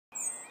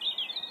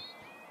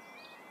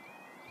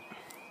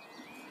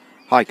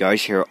Hi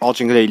guys, here at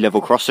Oddingley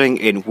level crossing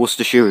in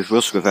Worcestershire,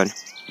 Roscommon.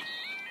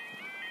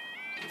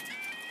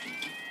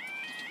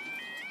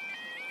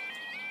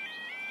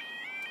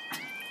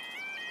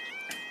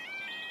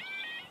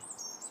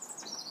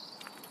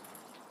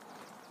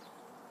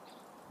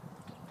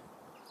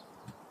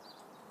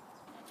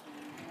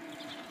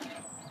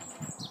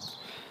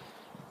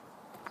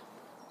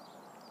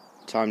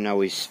 Time now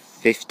is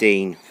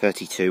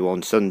 15:32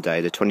 on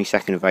Sunday, the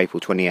 22nd of April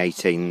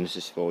 2018. This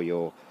is for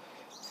your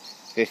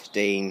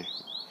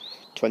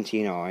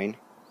 15:29,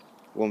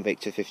 1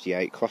 Victor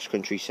 58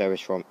 cross-country service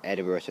from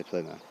Edinburgh to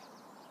Plymouth.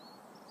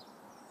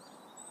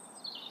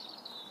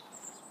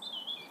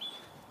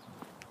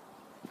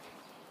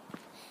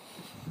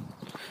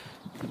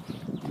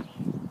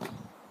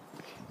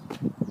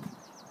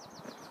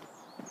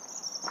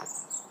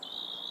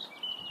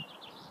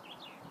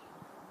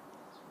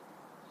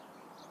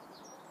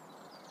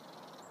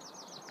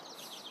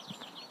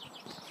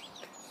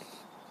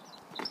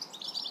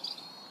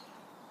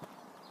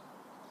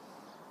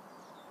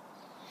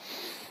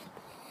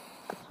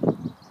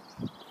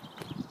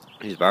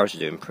 These barrels are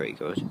doing pretty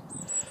good.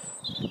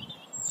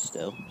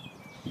 Still.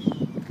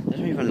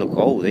 Doesn't even look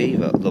old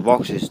either. The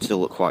boxes still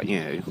look quite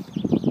new.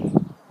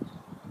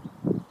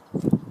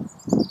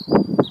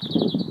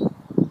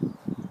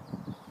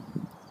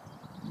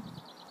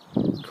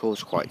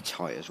 Core's quite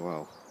tight as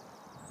well.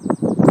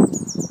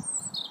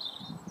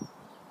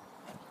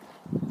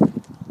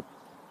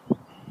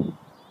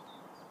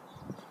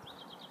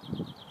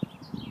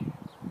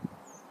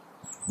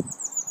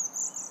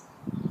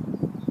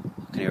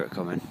 I can hear it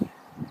coming.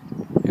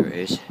 Here it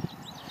is.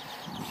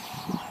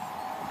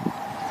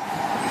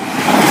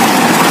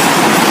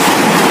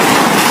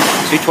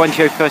 Two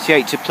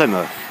 20:38 to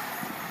Plymouth.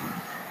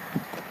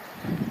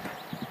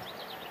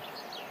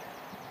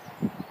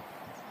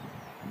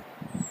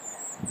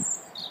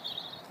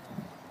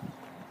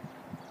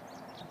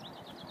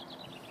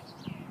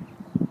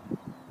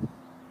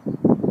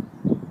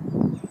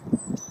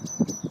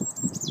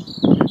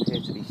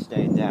 Appear to be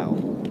staying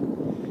down.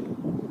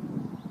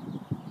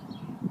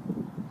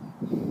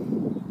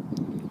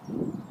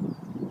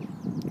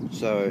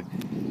 So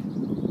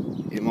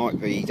it might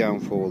be down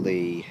for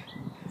the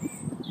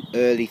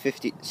early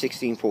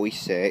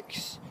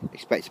 1646,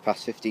 expect to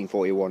pass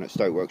 1541 at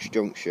Worcs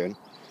Junction,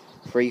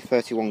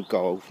 3:31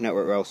 Golf,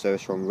 network rail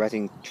service from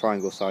Reading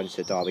Triangle Sidings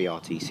to Derby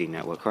RTC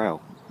network rail.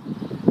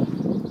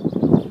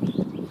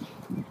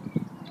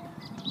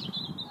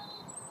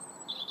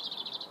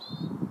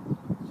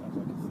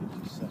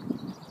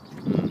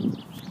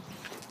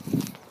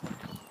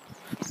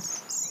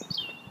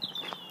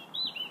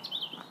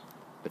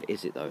 But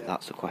is it though? Yeah.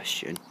 That's the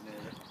question.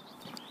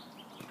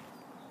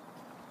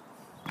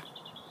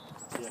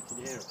 Yeah, can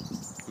you hear it?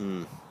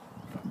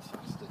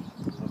 Fantastic.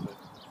 Love it.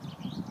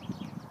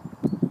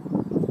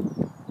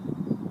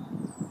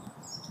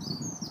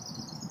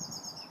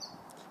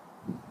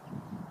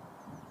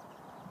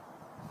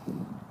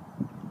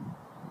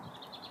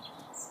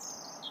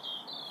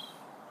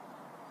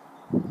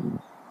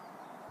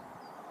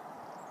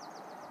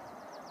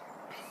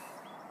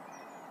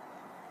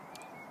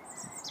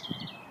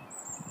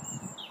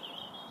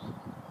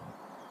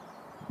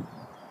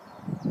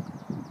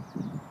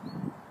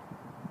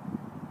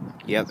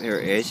 Yep, here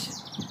it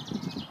is.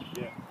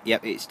 Yeah.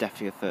 Yep, it's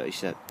definitely a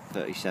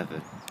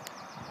 37.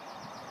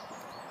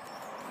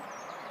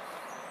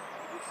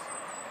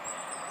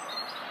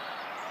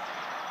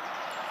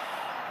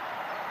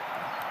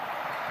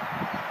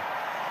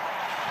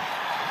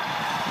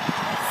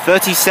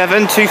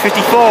 $37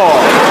 254.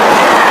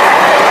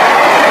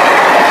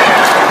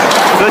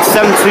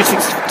 37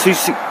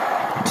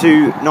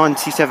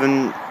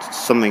 297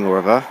 something or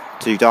other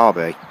to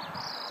Derby.